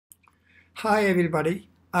Hi everybody,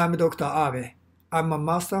 I'm Dr. Abe. I'm a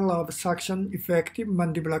master of suction effective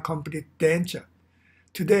mandibular complete denture.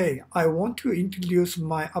 Today, I want to introduce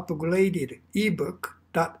my upgraded ebook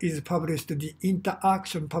that is published the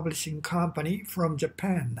Interaction Publishing Company from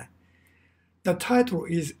Japan. The title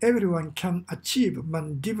is Everyone Can Achieve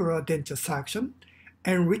Mandibular Denture Suction,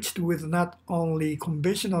 enriched with not only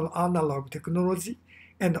conventional analog technology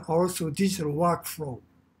and also digital workflow.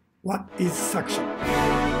 What is suction?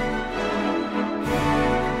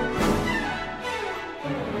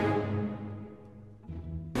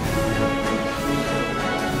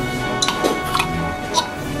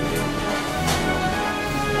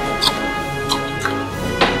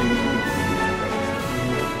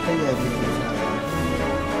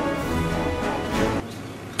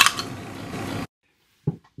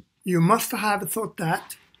 You must have thought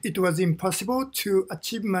that it was impossible to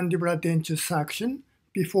achieve mandibular denture suction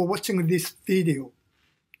before watching this video,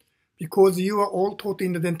 because you are all taught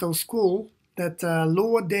in the dental school that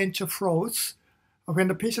lower denture flows when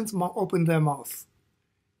the patients open their mouth,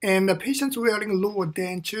 and the patients wearing lower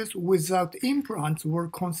dentures without implants were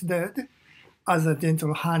considered as a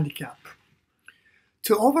dental handicap.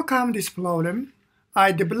 To overcome this problem,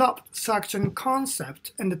 I developed suction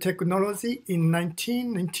concept and technology in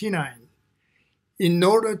 1999. In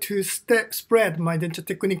order to spread my denture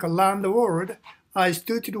technique around the world, I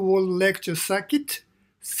started world lecture circuit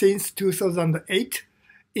since 2008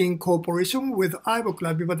 in cooperation with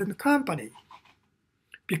Ibucla Company,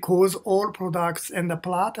 because all products and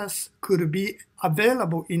apparatus could be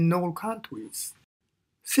available in all countries.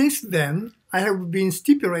 Since then, I have been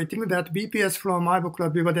stipulating that BPS from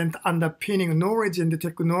Ibucla underpinning knowledge and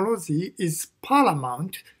technology is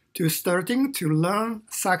paramount to starting to learn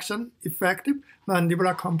suction effective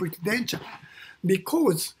mandibular complete denture,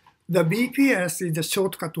 because the BPS is a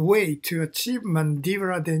shortcut way to achieve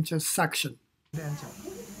mandibular denture suction.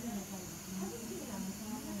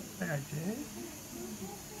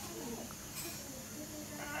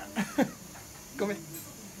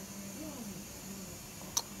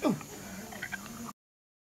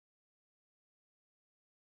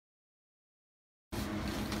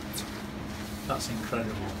 That's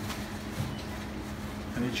incredible.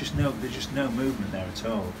 And there's just no movement there at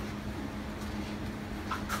all.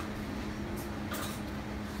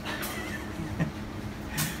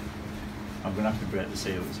 I'm going to have to break the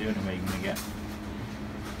seal. It's the only way you're going to get.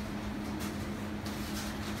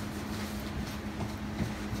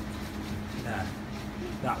 Yeah,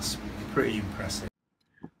 that's pretty impressive.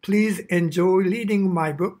 Please enjoy reading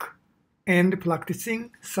my book and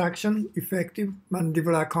practicing suction effective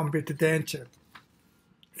mandibular complete denture.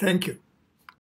 Thank you.